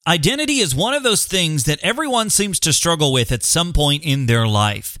Identity is one of those things that everyone seems to struggle with at some point in their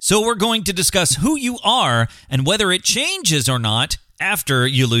life. So we're going to discuss who you are and whether it changes or not after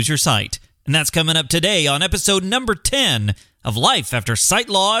you lose your sight. And that's coming up today on episode number 10 of Life After Sight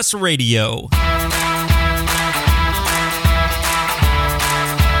Loss Radio.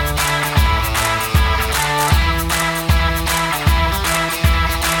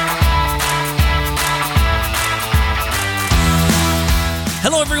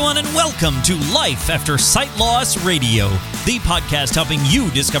 Hello, everyone, and welcome to Life After Sight Loss Radio, the podcast helping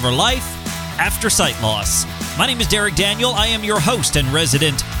you discover life after sight loss. My name is Derek Daniel. I am your host and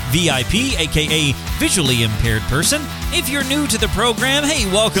resident VIP, aka visually impaired person. If you're new to the program, hey,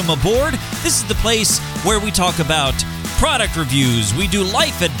 welcome aboard. This is the place where we talk about product reviews, we do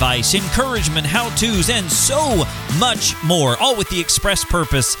life advice, encouragement, how-tos, and so much more, all with the express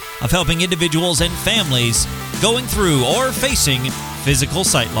purpose of helping individuals and families going through or facing physical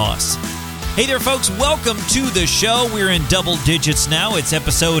sight loss. Hey there, folks. Welcome to the show. We're in double digits now. It's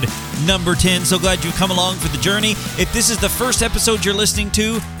episode number 10. So glad you've come along for the journey. If this is the first episode you're listening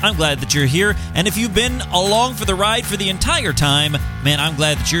to, I'm glad that you're here. And if you've been along for the ride for the entire time, man, I'm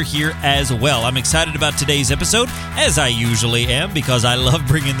glad that you're here as well. I'm excited about today's episode, as I usually am, because I love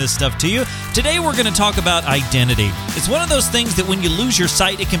bringing this stuff to you. Today, we're going to talk about identity. It's one of those things that when you lose your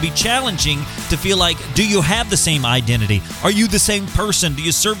sight, it can be challenging to feel like, do you have the same identity? Are you the same person? Do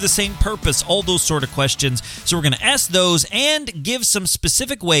you serve the same purpose? All those sort of questions. So we're going to ask those and give some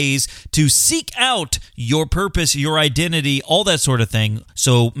specific ways to seek out your purpose, your identity, all that sort of thing.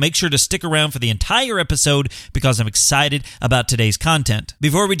 So make sure to stick around for the entire episode because I'm excited about today's content.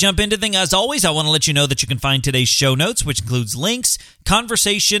 Before we jump into things, as always, I want to let you know that you can find today's show notes, which includes links,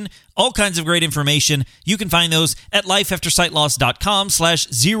 conversation, all kinds of great information. You can find those at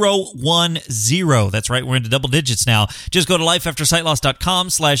lifeaftersightloss.com/010. That's right, we're into double digits now. Just go to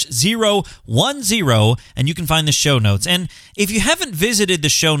lifeaftersightloss.com/010 and you can find the show notes. And if you haven't visited the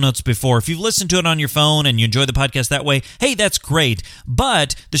show notes before, if you've listened to it on your phone and you enjoy the podcast that way, hey, that's great.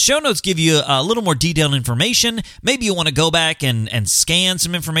 But the show notes give you a little more detailed information. Maybe you want to go back and scan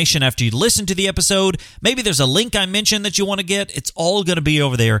some information after you listen to the episode. Maybe there's a link I mentioned that you want to get. It's all going to be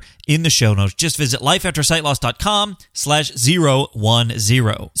over there in the show notes. Just visit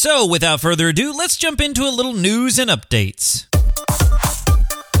lifeaftersightloss.com/010. So without further ado, let's jump into a little news and updates.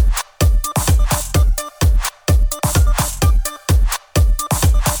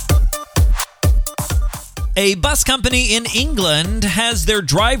 A bus company in England has their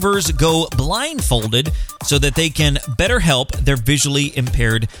drivers go blindfolded so that they can better help their visually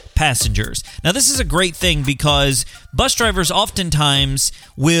impaired passengers. Now, this is a great thing because bus drivers oftentimes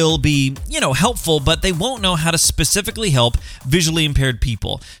will be, helpful, but they won't know how to specifically help visually impaired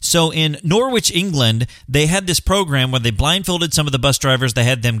people. So in Norwich, England, they had this program where they blindfolded some of the bus drivers. They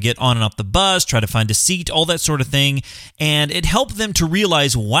had them get on and off the bus, try to find a seat, all that sort of thing. And it helped them to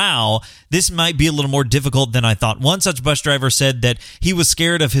realize, wow, this might be a little more difficult than I thought. One such bus driver said that he was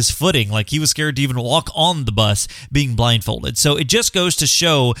scared of his footing, like he was scared to even walk on the bus being blindfolded. So it just goes to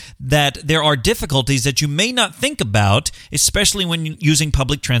show that there are difficulties that you may not think about, especially when using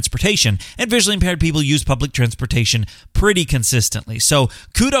public transportation. And visually impaired people use public transportation pretty consistently. So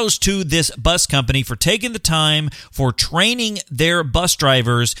kudos to this bus company for taking the time for training their bus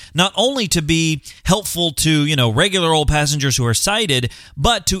drivers, not only to be helpful to, regular old passengers who are sighted,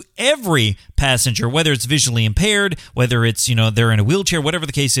 but to every passenger, whether it's visually impaired, whether it's, they're in a wheelchair, whatever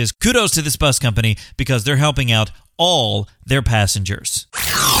the case is. Kudos to this bus company because they're helping out all their passengers.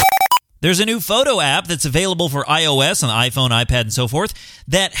 There's a new photo app that's available for iOS on iPhone, iPad, and so forth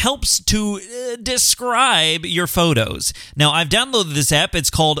that helps to describe your photos. Now, I've downloaded this app.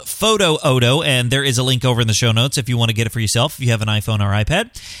 It's called Photo Odo, and there is a link over in the show notes if you want to get it for yourself, if you have an iPhone or iPad.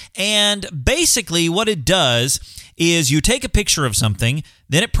 And basically what it does is you take a picture of something,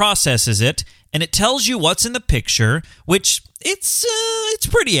 then it processes it, and it tells you what's in the picture, which it's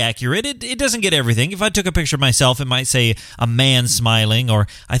pretty accurate. It doesn't get everything. If I took a picture of myself, it might say a man smiling, or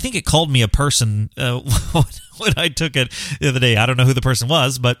I think it called me a person when I took it the other day. I don't know who the person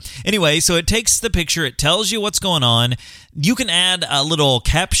was, but anyway, so it takes the picture, it tells you what's going on. You can add a little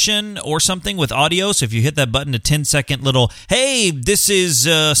caption or something with audio, so if you hit that button, a 10-second little, hey, this is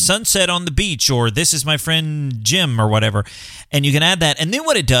sunset on the beach, or this is my friend Jim, or whatever, and you can add that, and then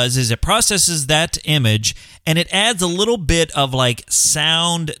what it does is it processes that image, and it adds a little bit of like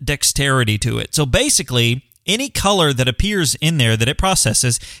sound dexterity to it. So basically, any color that appears in there that it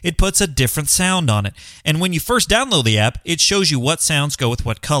processes, it puts a different sound on it. And when you first download the app, it shows you what sounds go with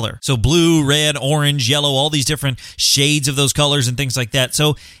what color. So blue, red, orange, yellow, all these different shades of those colors and things like that.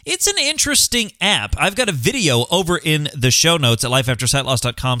 So it's an interesting app. I've got a video over in the show notes at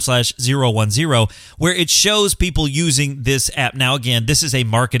lifeaftersightloss.com/010 where it shows people using this app. Now, again, this is a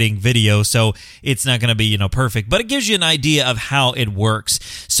marketing video, so it's not going to be, perfect, but it gives you an idea of how it works.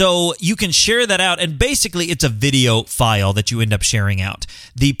 So you can share that out, and basically it's a video file that you end up sharing out.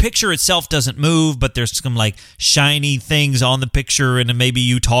 The picture itself doesn't move, but there's some like shiny things on the picture and maybe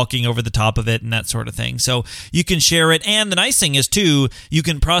you talking over the top of it and that sort of thing. So you can share it. And the nice thing is too, you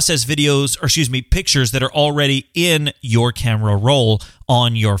can process pictures that are already in your camera roll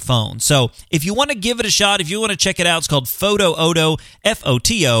on your phone. So if you want to give it a shot, if you want to check it out, it's called PhotoOto,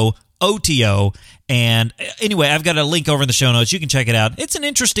 FOTOOTO. And anyway, I've got a link over in the show notes. You can check it out. It's an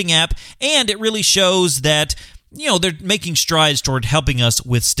interesting app, and it really shows that they're making strides toward helping us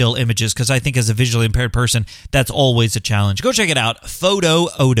with still images, because I think as a visually impaired person, that's always a challenge. Go check it out,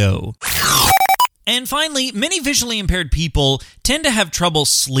 PhotoOto. And finally, many visually impaired people tend to have trouble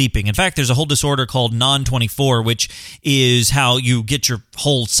sleeping. In fact, there's a whole disorder called non-24, which is how you get your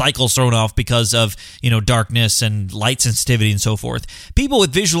whole cycle thrown off because of, darkness and light sensitivity and so forth. People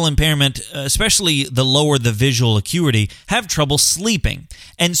with visual impairment, especially the lower the visual acuity, have trouble sleeping.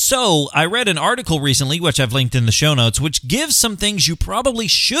 And so I read an article recently, which I've linked in the show notes, which gives some things you probably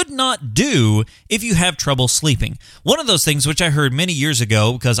should not do if you have trouble sleeping. One of those things, which I heard many years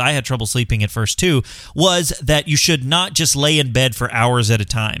ago, because I had trouble sleeping at first too, was that you should not just lay in bed for hours at a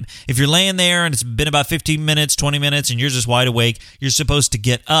time. If you're laying there and it's been about 15 minutes, 20 minutes, and you're just wide awake, you're supposed to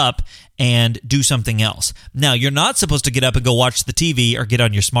get up and do something else. Now, you're not supposed to get up and go watch the TV or get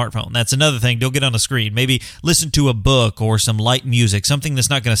on your smartphone. That's another thing. Don't get on a screen. Maybe listen to a book or some light music, something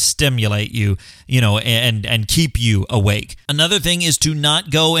that's not going to stimulate you, and keep you awake. Another thing is to not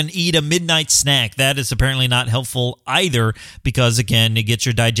go and eat a midnight snack. That is apparently not helpful either because, again, it gets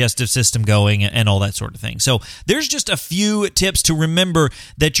your digestive system going and all that sort of thing. So there's just a few tips to remember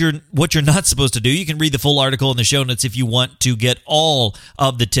that what you're not supposed to do. You can read the full article in the show notes if you want to get all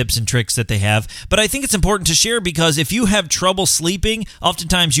of the tips and tricks that they have. But I think it's important to share because if you have trouble sleeping,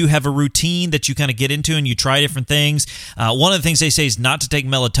 oftentimes you have a routine that you kind of get into and you try different things. One of the things they say is not to take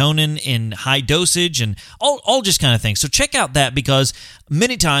melatonin in high dosage and all just kind of things. So check out that because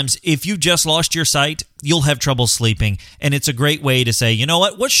many times if you just lost your sight, you'll have trouble sleeping. And it's a great way to say,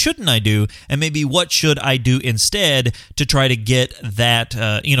 what shouldn't I do? And maybe what should I do instead to try to get that,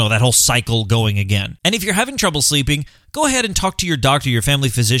 that whole cycle going again. And if you're having trouble sleeping, go ahead and talk to your doctor, your family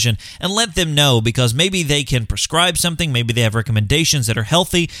physician, and let them know because maybe they can prescribe something. Maybe they have recommendations that are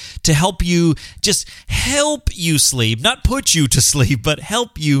healthy to help you sleep, not put you to sleep, but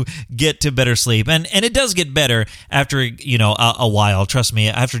help you get to better sleep. And it does get better after, a while. Trust me,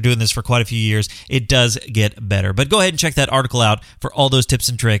 after doing this for quite a few years, it does get better. But go ahead and check that article out for all those tips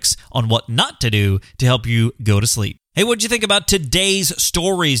and tricks on what not to do to help you go to sleep. Hey, what'd you think about today's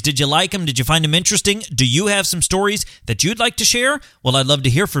stories? Did you like them? Did you find them interesting? Do you have some stories that you'd like to share? Well, I'd love to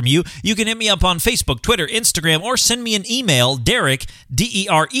hear from you. You can hit me up on Facebook, Twitter, Instagram, or send me an email, Derek,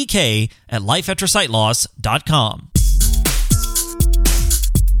 DEREK, at lifeaftersightloss.com.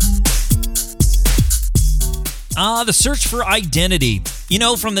 The search for identity.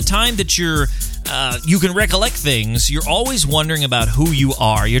 From the time that you can recollect things, you're always wondering about who you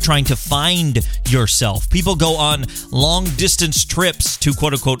are. You're trying to find yourself. People go on long-distance trips to,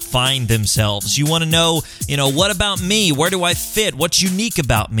 quote-unquote, find themselves. You want to know, what about me? Where do I fit? What's unique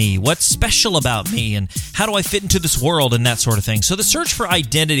about me? What's special about me? And how do I fit into this world and that sort of thing? So the search for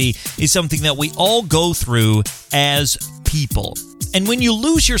identity is something that we all go through as people. And when you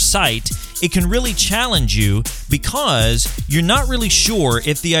lose your sight, it can really challenge you because you're not really sure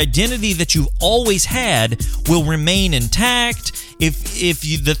if the identity that you've always had will remain intact, if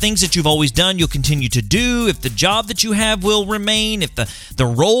the things that you've always done you'll continue to do, if the job that you have will remain, if the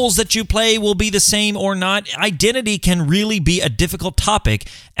roles that you play will be the same or not. Identity can really be a difficult topic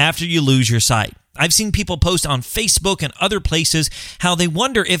after you lose your sight. I've seen people post on Facebook and other places how they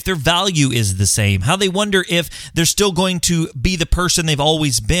wonder if their value is the same, how they wonder if they're still going to be the person they've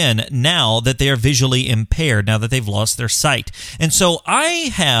always been now that they are visually impaired, now that they've lost their sight. And so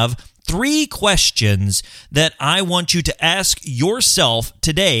I have 3 questions that I want you to ask yourself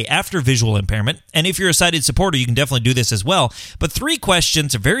today after visual impairment. And if you're a sighted supporter, you can definitely do this as well. But 3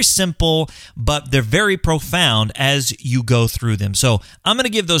 questions are very simple, but they're very profound as you go through them. So I'm going to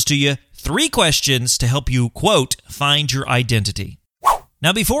give those to you. 3 questions to help you, quote, find your identity.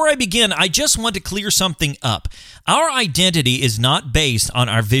 Now, before I begin, I just want to clear something up. Our identity is not based on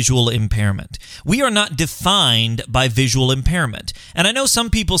our visual impairment. We are not defined by visual impairment. And I know some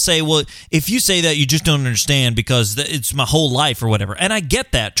people say, well, if you say that, you just don't understand because it's my whole life or whatever. And I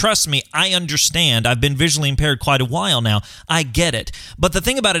get that. Trust me, I understand. I've been visually impaired quite a while now. I get it. But the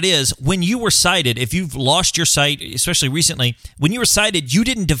thing about it is, when you were sighted, if you've lost your sight, especially recently, when you were sighted, you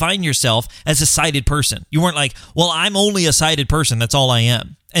didn't define yourself as a sighted person. You weren't like, well, I'm only a sighted person. That's all I am.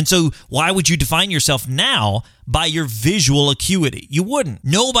 And so why would you define yourself now by your visual acuity? You wouldn't.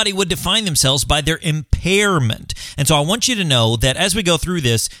 Nobody would define themselves by their impairment. And so I want you to know that as we go through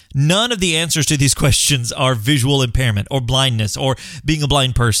this, none of the answers to these questions are visual impairment or blindness or being a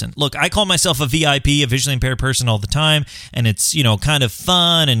blind person. Look, I call myself a VIP, a visually impaired person all the time, and it's, kind of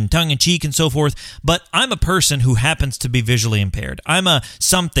fun and tongue-in-cheek and so forth, but I'm a person who happens to be visually impaired. I'm a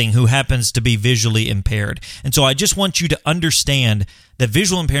something who happens to be visually impaired. And so I just want you to understand that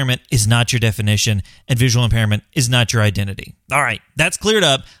visual impairment is not your definition and visual impairment is not your identity. All right, that's cleared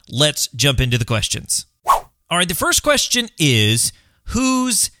up. Let's jump into the questions. All right, the first question is,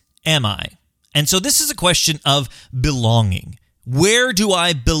 whose am I? And so this is a question of belonging. Where do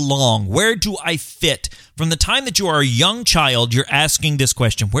I belong? Where do I fit? From the time that you are a young child, you're asking this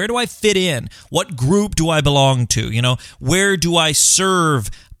question. Where do I fit in? What group do I belong to? Where do I serve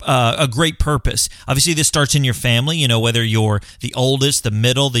a great purpose? Obviously, this starts in your family, whether you're the oldest, the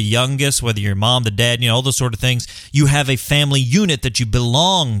middle, the youngest, whether you're mom, the dad, all those sort of things. You have a family unit that you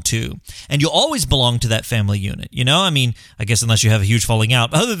belong to, and you'll always belong to that family unit. I guess unless you have a huge falling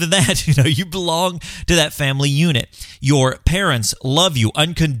out. Other than that, you belong to that family unit. Your parents love you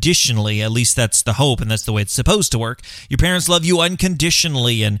unconditionally. At least that's the hope, and that's the way it's supposed to work. Your parents love you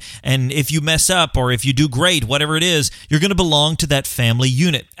unconditionally, and if you mess up or if you do great, whatever it is, you're going to belong to that family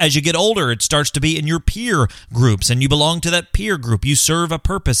unit. As you get older, it starts to be in your peer groups, and you belong to that peer group. You serve a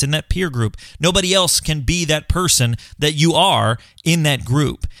purpose in that peer group. Nobody else can be that person that you are in that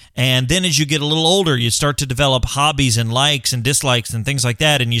group. And then as you get a little older, you start to develop hobbies and likes and dislikes and things like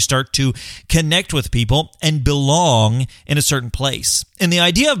that, and you start to connect with people and belong in a certain place. And the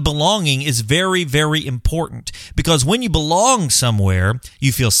idea of belonging is very, very important, because when you belong somewhere,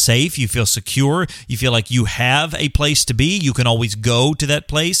 you feel safe, you feel secure, you feel like you have a place to be. You can always go to that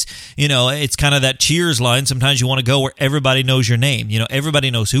place. It's kind of that Cheers line. Sometimes you want to go where everybody knows your name. Everybody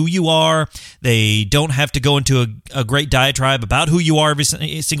knows who you are. They don't have to go into a great diatribe about who you are every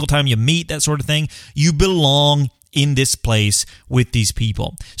single time you meet, that sort of thing. You belong in this place with these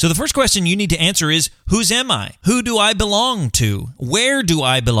people. So the first question you need to answer is, whose am I? Who do I belong to? Where do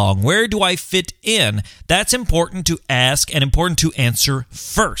I belong? Where do I fit in? That's important to ask and important to answer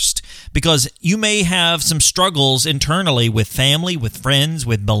first, because you may have some struggles internally with family, with friends,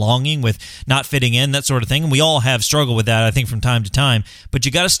 with belonging, with not fitting in, that sort of thing. And we all have struggled with that, I think, from time to time. But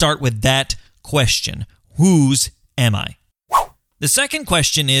you got to start with that question. Whose am I? The second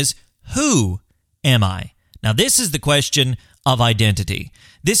question is, who am I? Now, this is the question of identity.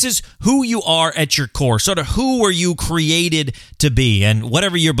 This is who you are at your core, sort of who were you created to be, and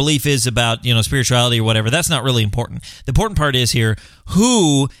whatever your belief is about, spirituality or whatever, that's not really important. The important part is here,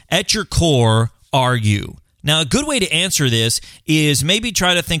 who at your core are you? Now, a good way to answer this is maybe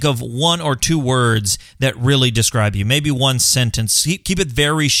try to think of one or two words that really describe you. Maybe one sentence. Keep it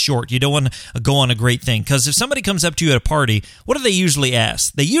very short. You don't want to go on a great thing, because if somebody comes up to you at a party, what do they usually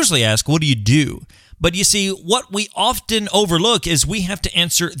ask? They usually ask, what do you do? But you see, what we often overlook is we have to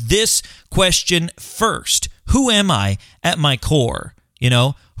answer this question first. Who am I at my core?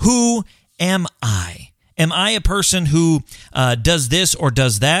 Who am I? Am I a person who does this or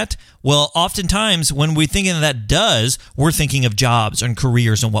does that? Well, oftentimes when we're thinking of that does, we're thinking of jobs and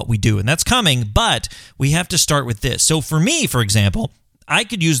careers and what we do. And that's coming, but we have to start with this. So for me, for example, I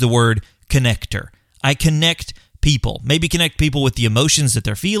could use the word connector. I connect people. Maybe connect people with the emotions that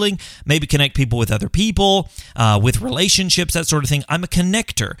they're feeling. Maybe connect people with other people, with relationships, that sort of thing. I'm a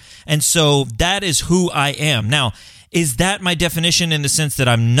connector. And so that is who I am. Now, is that my definition in the sense that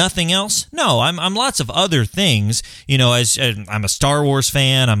I'm nothing else? No, I'm lots of other things. As I'm a Star Wars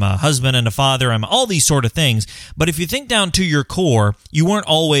fan, I'm a husband and a father, I'm all these sort of things. But if you think down to your core, you weren't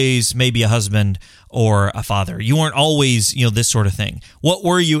always maybe a husband or a father. You weren't always, this sort of thing. What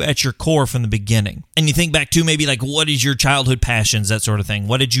were you at your core from the beginning? And you think back to maybe like, what is your childhood passions, that sort of thing?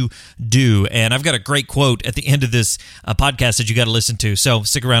 What did you do? And I've got a great quote at the end of this podcast that you got to listen to. So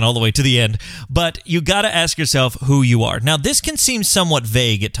stick around all the way to the end. But you got to ask yourself who you are. Now, this can seem somewhat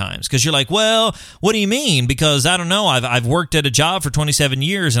vague at times, because you're like, well, what do you mean? Because I don't know. I've worked at a job for 27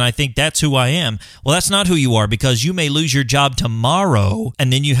 years and I think that's who I am. Well, that's not who you are, because you may lose your job tomorrow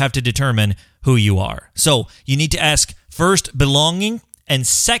and then you have to determine who you are. So you need to ask first belonging And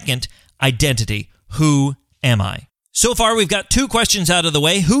second, identity. Who am I? So far, we've got 2 questions out of the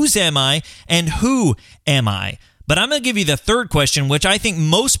way. Whose am I and who am I? But I'm going to give you the third question, which I think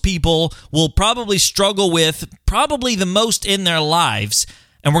most people will probably struggle with probably the most in their lives.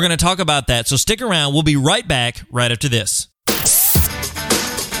 And we're going to talk about that. So stick around. We'll be right back right after this.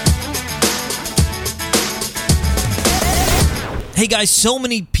 Hey guys, so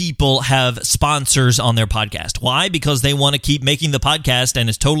many people have sponsors on their podcast. Why? Because they want to keep making the podcast and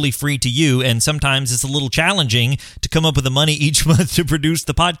it's totally free to you. And sometimes it's a little challenging to come up with the money each month to produce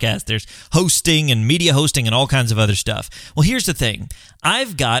the podcast. There's hosting and media hosting and all kinds of other stuff. Well, here's the thing.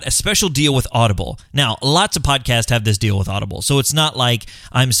 I've got a special deal with Audible. Now, lots of podcasts have this deal with Audible. So it's not like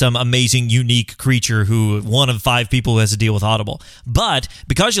I'm some amazing, unique creature who one of 5 people who has a deal with Audible. But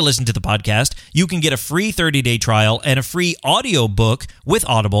because you listen to the podcast, you can get a free 30-day trial and a free audio book with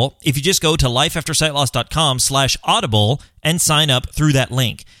Audible if you just go to lifeaftersightloss.com/audible and sign up through that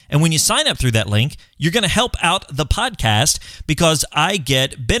link. And when you sign up through that link, you're going to help out the podcast because I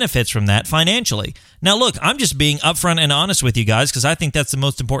get benefits from that financially. Now, look, I'm just being upfront and honest with you guys because I think that's the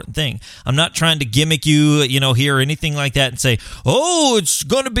most important thing. I'm not trying to gimmick you, here or anything like that and say, oh, it's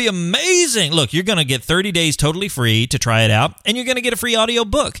going to be amazing. Look, you're going to get 30 days totally free to try it out, and you're going to get a free audio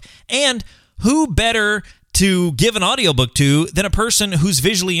book. And who better to give an audiobook to than a person who's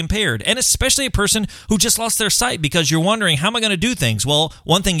visually impaired, and especially a person who just lost their sight because you're wondering, how am I going to do things? Well,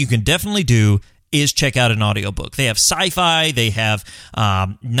 one thing you can definitely do is check out an audiobook. They have sci-fi, they have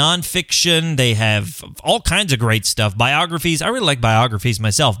nonfiction, they have all kinds of great stuff, biographies. I really like biographies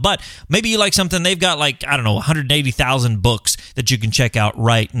myself, but maybe you like something. They've got 180,000 books that you can check out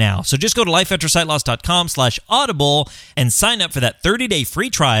right now. So just go to lifeaftersightloss.com/audible and sign up for that 30-day free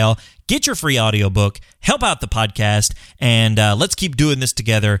trial. Get your free audiobook, help out the podcast, and let's keep doing this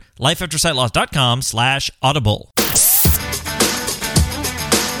together. lifeaftersightloss.com/audible.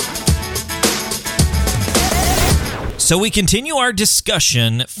 So we continue our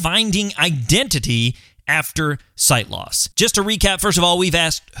discussion, finding identity after sight loss. Just to recap, first of all, we've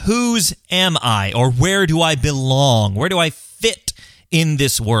asked, whose am I? Or where do I belong? Where do I fit in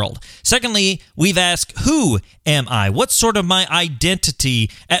this world? Secondly, we've asked, who am I? What's sort of my identity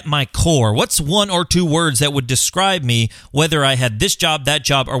at my core? What's 1 or 2 words that would describe me, whether I had this job, that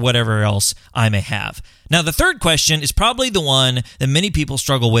job, or whatever else I may have? Now, the third question is probably the one that many people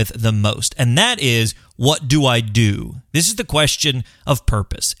struggle with the most, and that is, what do I do? This is the question of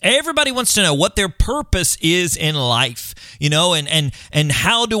purpose. Everybody wants to know what their purpose is in life, and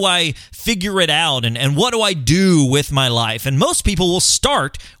how do I figure it out, and what do I do with my life? And most people will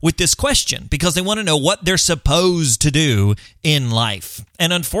start with this question because they want to know what they're supposed to do in life.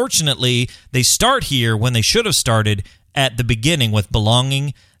 And unfortunately, they start here when they should have started at the beginning with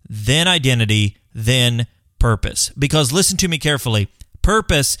belonging, then identity, then purpose. Because listen to me carefully,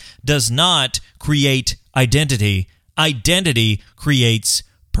 purpose does not create identity. Identity creates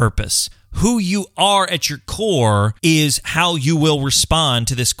purpose. Who you are at your core is how you will respond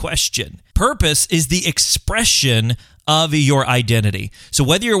to this question. Purpose is the expression of your identity. So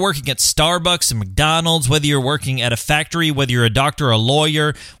whether you're working at Starbucks and McDonald's, whether you're working at a factory, whether you're a doctor or a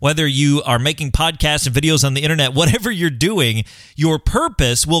lawyer, whether you are making podcasts and videos on the internet, whatever you're doing, your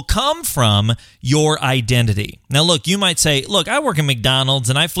purpose will come from your identity. Now look, you might say, look, I work at McDonald's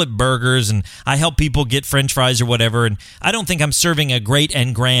and I flip burgers and I help people get French fries or whatever, and I don't think I'm serving a great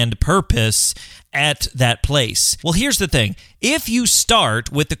and grand purpose at that place. Well, here's the thing. If you start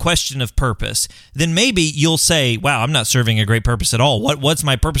with the question of purpose, then maybe you'll say, wow, I'm not serving a great purpose at all. What's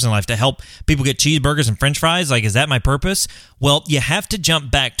my purpose in life? To help people get cheeseburgers and French fries? Is that my purpose? Well, you have to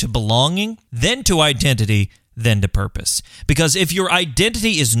jump back to belonging, then to identity, then to purpose. Because if your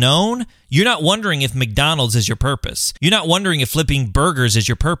identity is known, you're not wondering if McDonald's is your purpose. You're not wondering if flipping burgers is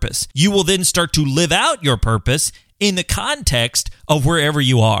your purpose. You will then start to live out your purpose in the context of wherever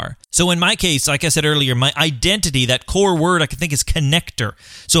you are. So in my case, like I said earlier, my identity, that core word I can think is connector.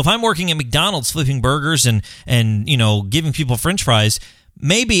 So if I'm working at McDonald's flipping burgers and giving people French fries,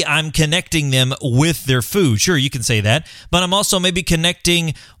 maybe I'm connecting them with their food. Sure, you can say that. But I'm also maybe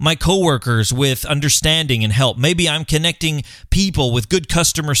connecting my coworkers with understanding and help. Maybe I'm connecting people with good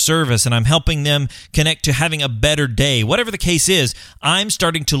customer service and I'm helping them connect to having a better day. Whatever the case is, I'm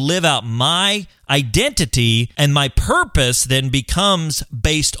starting to live out my identity, and my purpose then becomes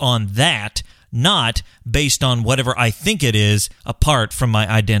based on that, not based on whatever I think it is apart from my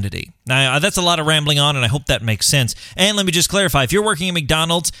identity. Now, that's a lot of rambling on, and I hope that makes sense. And let me just clarify, if you're working at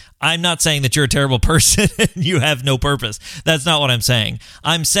McDonald's, I'm not saying that you're a terrible person and you have no purpose. That's not what I'm saying.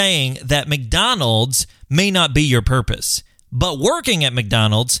 I'm saying that McDonald's may not be your purpose, but working at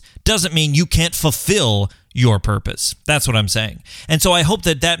McDonald's doesn't mean you can't fulfill your purpose. That's what I'm saying. And so I hope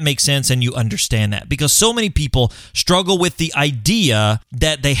that makes sense and you understand that, because so many people struggle with the idea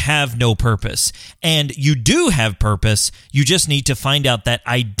that they have no purpose. And you do have purpose. You just need to find out that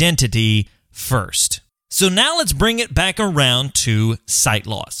identity first. So now let's bring it back around to sight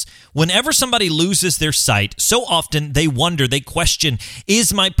loss. Whenever somebody loses their sight, so often they wonder, they question,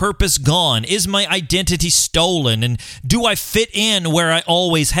 is my purpose gone? Is my identity stolen? And do I fit in where I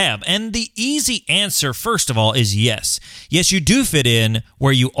always have? And the easy answer, first of all, is yes. Yes, you do fit in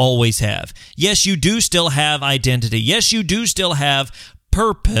where you always have. Yes, you do still have identity. Yes, you do still have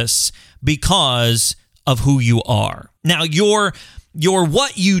purpose because of who you are. Now, your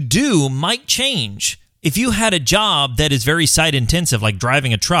what you do might change. If you had a job that is very sight intensive, like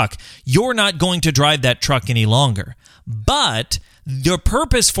driving a truck, you're not going to drive that truck any longer. But your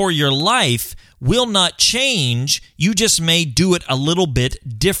purpose for your life will not change. You just may do it a little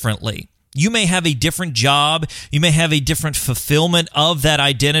bit differently. You may have a different job. You may have a different fulfillment of that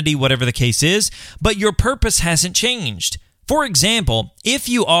identity, whatever the case is, but your purpose hasn't changed. For example, if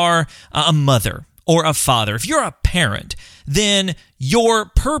you are a mother or a father, if you're a parent, then your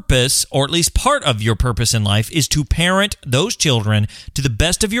purpose, or at least part of your purpose in life, is to parent those children to the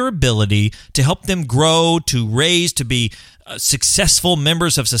best of your ability, to help them grow, to raise, to be successful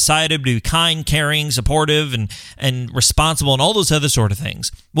members of society, to be kind, caring, supportive, and responsible, and all those other sort of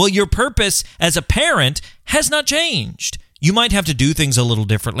things. Well, your purpose as a parent has not changed. You might have to do things a little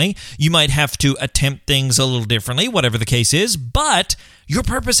differently. You might have to attempt things a little differently, whatever the case is, but your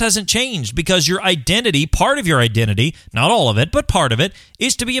purpose hasn't changed because your identity, part of your identity, not all of it, but part of it,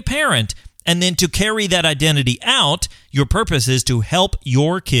 is to be a parent. And then to carry that identity out, your purpose is to help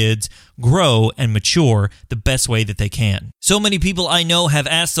your kids grow and mature the best way that they can. So many people I know have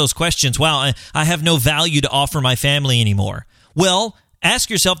asked those questions. Wow, I have no value to offer my family anymore. Well,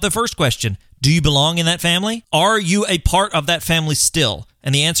 ask yourself the first question. Do you belong in that family? Are you a part of that family still?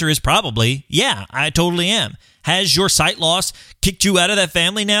 And the answer is probably, yeah, I totally am. Has your sight loss kicked you out of that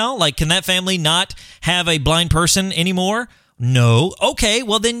family now? Like, can that family not have a blind person anymore? No. Okay,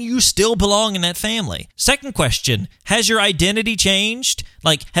 well then you still belong in that family. Second question, has your identity changed?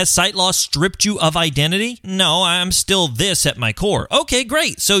 Like, has sight loss stripped you of identity? No, I'm still this at my core. Okay,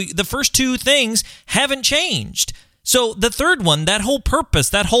 great. So the first two things haven't changed. So the third one, that whole purpose,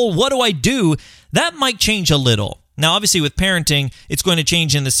 that whole what do I do, that might change a little. Now, obviously, with parenting, it's going to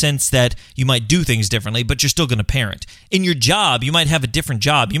change in the sense that you might do things differently, but you're still going to parent. In your job, you might have a different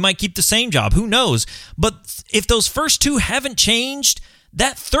job. You might keep the same job. Who knows? But if those first two haven't changed,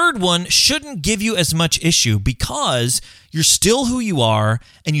 that third one shouldn't give you as much issue because you're still who you are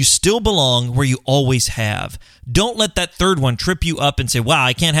and you still belong where you always have. Don't let that third one trip you up and say, wow,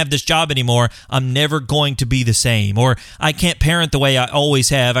 I can't have this job anymore. I'm never going to be the same. Or I can't parent the way I always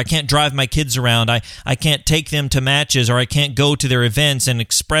have. I can't drive my kids around. I can't take them to matches, or I can't go to their events and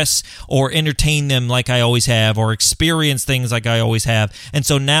express or entertain them like I always have, or experience things like I always have. And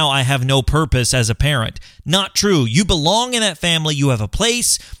so now I have no purpose as a parent. Not true. You belong in that family. You have a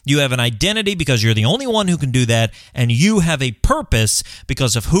place. You have an identity because you're the only one who can do that. And you have a purpose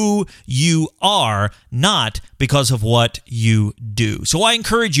because of who you are, not because of what you do. So I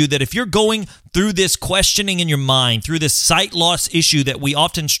encourage you that if you're going through this questioning in your mind, through this sight loss issue that we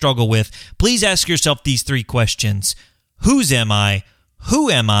often struggle with, please ask yourself these three questions. Whose am I?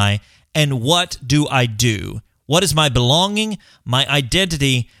 Who am I? And what do I do? What is my belonging, my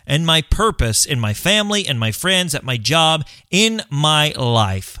identity, and my purpose in my family and my friends, at my job, in my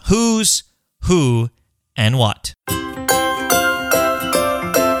life? Whose, who, and what?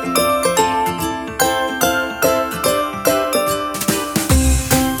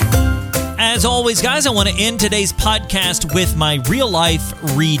 As always, guys, I want to end today's podcast with my real-life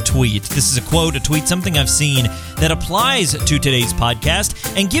retweet. This is a quote, a tweet, something I've seen that applies to today's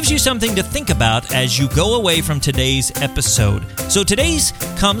podcast and gives you something to think about as you go away from today's episode. So today's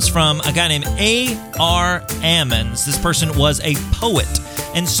comes from a guy named A.R. Ammons. This person was a poet.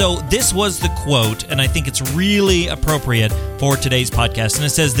 And so this was the quote, and I think it's really appropriate for today's podcast. And it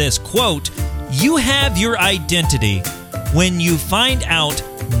says this, quote, "You have your identity when you find out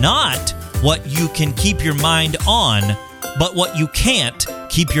not what you can keep your mind on, but what you can't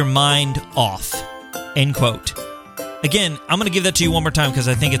keep your mind off." End quote. Again, I'm going to give that to you one more time because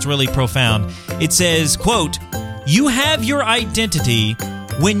I think it's really profound. It says, quote, "You have your identity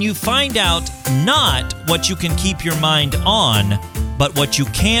when you find out not what you can keep your mind on, but what you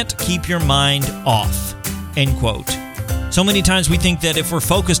can't keep your mind off." End quote. So many times we think that if we're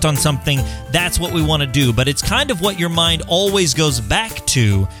focused on something, that's what we want to do, but it's kind of what your mind always goes back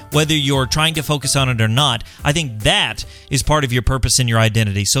to, whether you're trying to focus on it or not. I think that is part of your purpose and your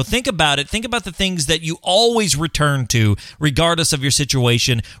identity. So think about it. Think about the things that you always return to, regardless of your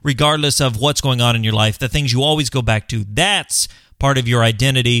situation, regardless of what's going on in your life, the things you always go back to. That's part of your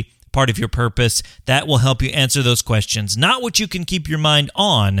identity, part of your purpose. That will help you answer those questions. Not what you can keep your mind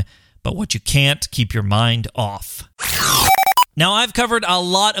on, but what you can't keep your mind off. Now, I've covered a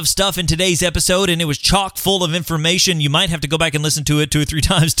lot of stuff in today's episode, and it was chock full of information. You might have to go back and listen to it 2 or 3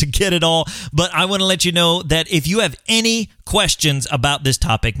 times to get it all, but I want to let you know that if you have any questions about this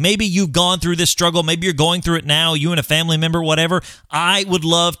topic, maybe you've gone through this struggle, maybe you're going through it now, you and a family member, whatever, I would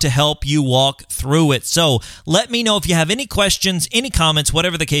love to help you walk through it. So let me know if you have any questions, any comments,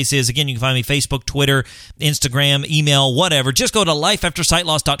 whatever the case is. Again, you can find me Facebook, Twitter, Instagram, email, whatever. Just go to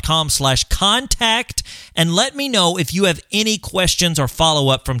lifeaftersightloss.com/contact and let me know if you have any questions or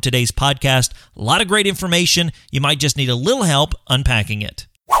follow-up from today's podcast. A lot of great information. You might just need a little help unpacking it.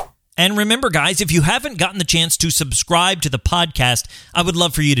 And remember, guys, if you haven't gotten the chance to subscribe to the podcast, I would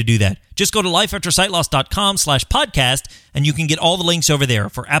love for you to do that. Just go to lifeaftersightloss.com/podcast, and you can get all the links over there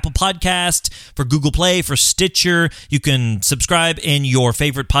for Apple Podcasts, for Google Play, for Stitcher. You can subscribe in your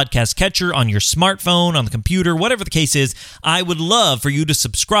favorite podcast catcher on your smartphone, on the computer, whatever the case is. I would love for you to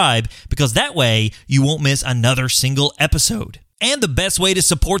subscribe because that way you won't miss another single episode. And the best way to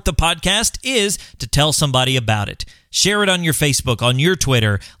support the podcast is to tell somebody about it. Share it on your Facebook, on your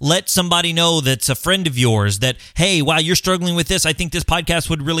Twitter. Let somebody know that's a friend of yours that, hey, while you're struggling with this, I think this podcast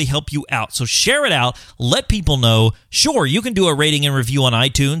would really help you out. So share it out. Let people know. Sure, you can do a rating and review on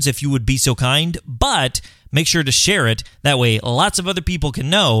iTunes if you would be so kind, but make sure to share it. That way, lots of other people can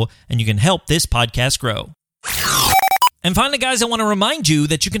know, and you can help this podcast grow. And finally, guys, I want to remind you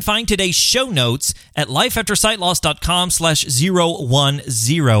that you can find today's show notes at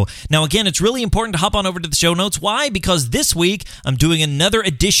lifeaftersightloss.com/010. Now, again, it's really important to hop on over to the show notes. Why? Because this week, I'm doing another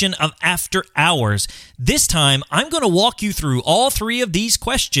edition of After Hours. This time, I'm going to walk you through all 3 of these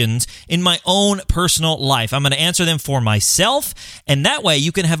questions in my own personal life. I'm going to answer them for myself, and that way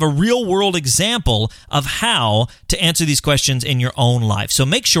you can have a real-world example of how to answer these questions in your own life. So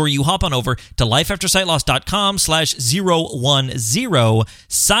make sure you hop on over to lifeaftersightloss.com/010,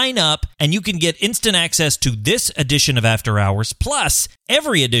 sign up, and you can get instant access to this edition of After Hours, plus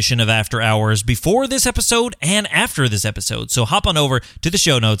every edition of After Hours before this episode and after this episode. So hop on over to the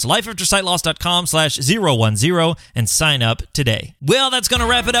show notes, lifeaftersightloss.com/010, and sign up today. Well, that's going to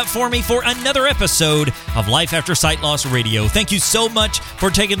wrap it up for me for another episode of Life After Sight Loss Radio. Thank you so much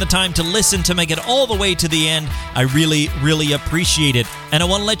for taking the time to listen, to make it all the way to the end. I really, really appreciate it. And I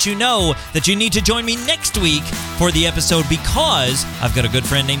want to let you know that you need to join me next week for the episode because I've got a good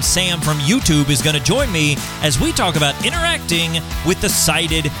friend named Sam from YouTube is going to join me as we talk about interacting with the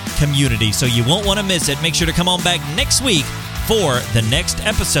sighted community. So you won't want to miss it. Make sure to come on back next week for the next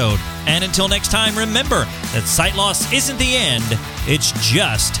episode. And until next time, remember that sight loss isn't the end. It's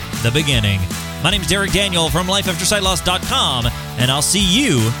just the beginning. My name is Derek Daniel from LifeAfterSightLoss.com, and I'll see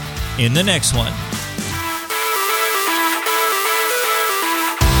you in the next one.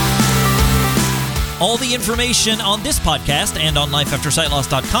 All the information on this podcast and on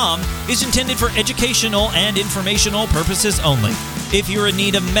LifeAfterSightLoss.com is intended for educational and informational purposes only. If you're in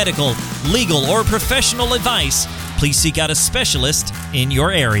need of medical, legal, or professional advice, please seek out a specialist in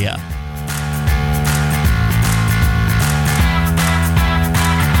your area.